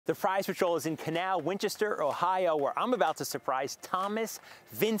The Prize Patrol is in Canal, Winchester, Ohio, where I'm about to surprise Thomas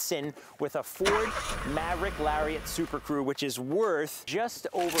Vinson with a Ford Maverick Lariat Super Crew, which is worth just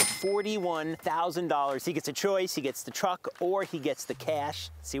over $41,000. He gets a choice, he gets the truck, or he gets the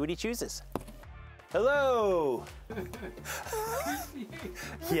cash. See what he chooses. Hello.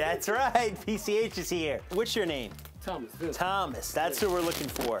 Yeah, that's right, PCH is here. What's your name? Thomas. Yes. Thomas, that's who we're looking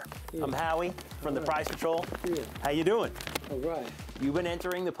for. Yeah. I'm Howie from the Prize Patrol. Yeah. How you doing? All right. You've been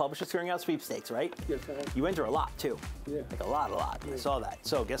entering the Publishers Clearinghouse sweepstakes, right? Yes, I have. You enter a lot, too. Yeah. Like a lot. Yeah. I saw that.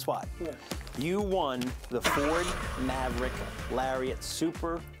 So guess what? What? You won the Ford Maverick Lariat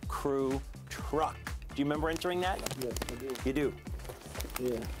Super Crew truck. Do you remember entering that? Yes, I do. You do?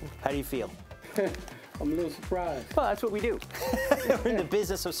 Yeah. How do you feel? I'm a little surprised. Well, that's what we do. We're in the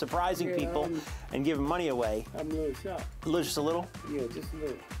business of surprising people and giving money away. I'm a little shocked. Just a little? Yeah, just a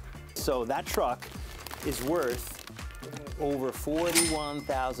little. So that truck is worth over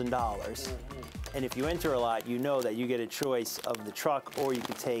 $41,000. And if you enter a lot, you know that you get a choice of the truck, or you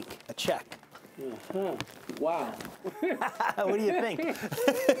can take a check. Wow. What do you think? I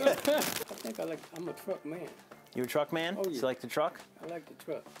think I'm a truck man. You a truck man? Oh, yeah. Do you like the truck? I like the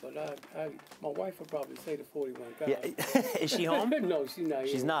truck, but my wife would probably say the 41,000. Yeah. Is she home? No, she's not.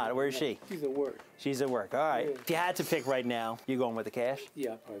 She's not. Where is she? She's at work. She's at work. All right. Yeah. If you had to pick right now, you going with the cash?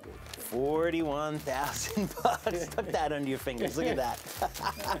 Yeah, I probably would. $41,000. Tuck that under your fingers. Look at that.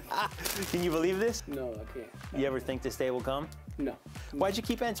 Can you believe this? No, I can't. You ever think this day will come? No. Why'd you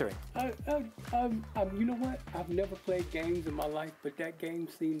keep entering? You know what? I've never played games in my life, but that game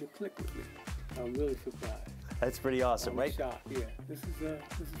seemed to click with me. I'm really surprised. That's pretty awesome, right? Shocked. Yeah, this is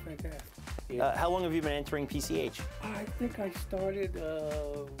fantastic. Yeah. How long have you been entering PCH? I think I started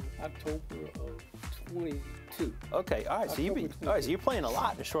October of 22. Okay, all right. So you're playing a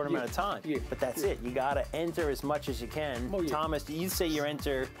lot in a short amount of time. Yeah. But that's it. You gotta enter as much as you can. Oh, yeah. Thomas, you say you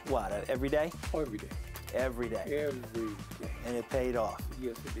enter what? Every day? Oh, every day. Every day. Every day. And it paid off.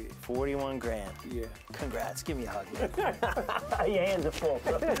 Yes, it did. 41 grand. Yeah. Congrats. Give me a hug, man. Your hands are full.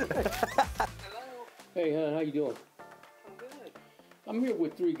 Hey, hon, how you doing? I'm good. I'm here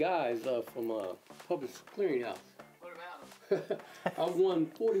with three guys from Publishers Clearinghouse. What about them? I won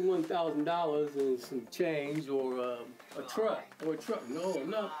 $41,000 and some change, or a truck. Or a truck. No, I'm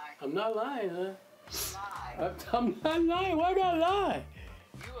not. I'm not lying, huh? Lie. I'm not lying. Why gotta lie?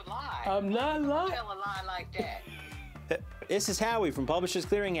 You a lie. I'm not lying. Tell a lie like that. This is Howie from Publishers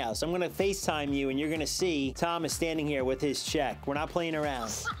Clearinghouse. I'm going to FaceTime you, and you're going to see Thomas standing here with his check. We're not playing around.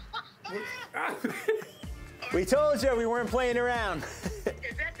 We told you we weren't playing around. Is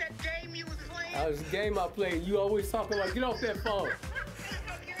that game you was playing? That was a game I played. You always talking like, get off that phone.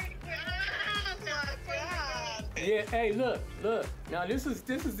 Yeah, hey, look. Now this is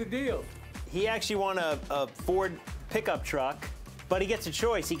the deal. He actually won a Ford pickup truck, but he gets a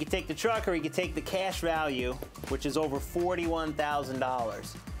choice. He could take the truck, or he could take the cash value, which is over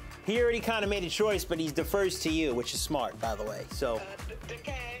 $41,000. He already kind of made a choice, but he defers to you, which is smart, by the way. So The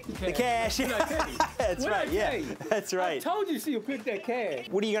cash. the cash. That's right. Yeah, that's right. I told you she'll pick that cash.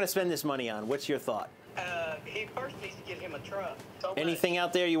 What are you going to spend this money on? What's your thought? He first needs to get him a truck. So Anything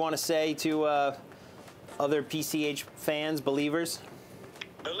out there you want to say to other PCH fans, believers?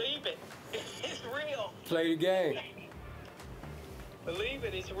 Believe it. It's real. Play the game. Believe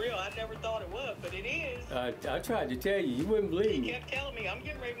it. It's real. I never thought it was, but it is. I tried to tell you. You wouldn't believe He me. kept telling me, I'm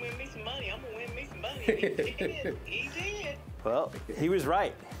getting ready to win me some money. I'm going to win me some money. He did. He did. Well, he was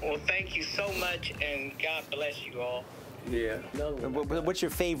right. Well, thank you so much, and God bless you all. Yeah. What's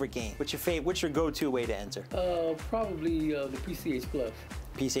your favorite game? What's your go-to way to enter? Probably the PCH Plus.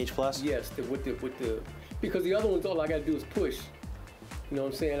 PCH Plus? Yes, because the other ones, all I gotta do is push. You know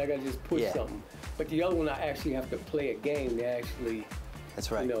what I'm saying? I gotta just push something. But the other one, I actually have to play a game to actually. That's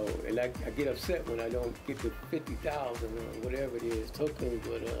right. You know, and I get upset when I don't get the 50,000 or whatever it is tokens.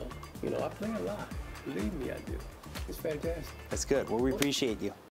 But you know, I play a lot. Believe me, I do. It's fantastic. That's good. Well, we appreciate you.